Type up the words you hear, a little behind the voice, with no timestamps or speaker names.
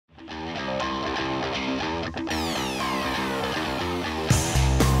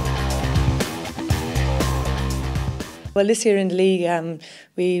Well, this year in the league,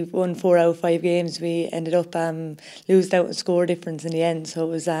 we won 4 out of 5 games. We ended up losing out on score difference in the end, so it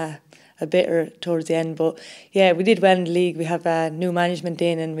was a bitter towards the end. But yeah, we did well in the league. We have new management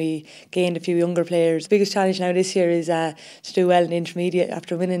in and we gained a few younger players. The biggest challenge now this year is to do well in the intermediate.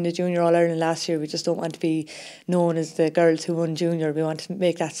 After winning the Junior All-Ireland last year, we just don't want to be known as the girls who won Junior. We want to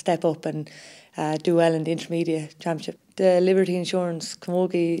make that step up and do well in the intermediate championship. The Liberty Insurance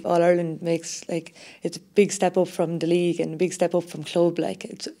Camogie All-Ireland makes, it's a big step up from the league and a big step up from club.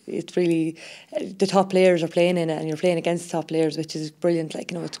 It's really, the top players are playing in it and you're playing against the top players, which is brilliant.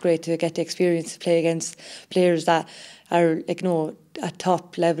 It's great to get the experience to play against players that are, at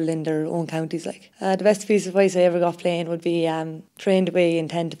top level in their own counties. The best piece of advice I ever got playing would be train the way you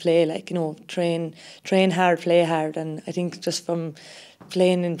intend to play. Train hard, play hard. And I think just from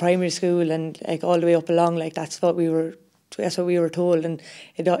playing in primary school and all the way up along, that's what we were told, and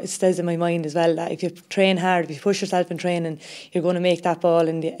it stays in my mind as well that if you train hard, if you push yourself in training, you're going to make that ball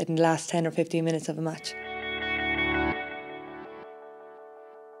in the last 10 or 15 minutes of a match.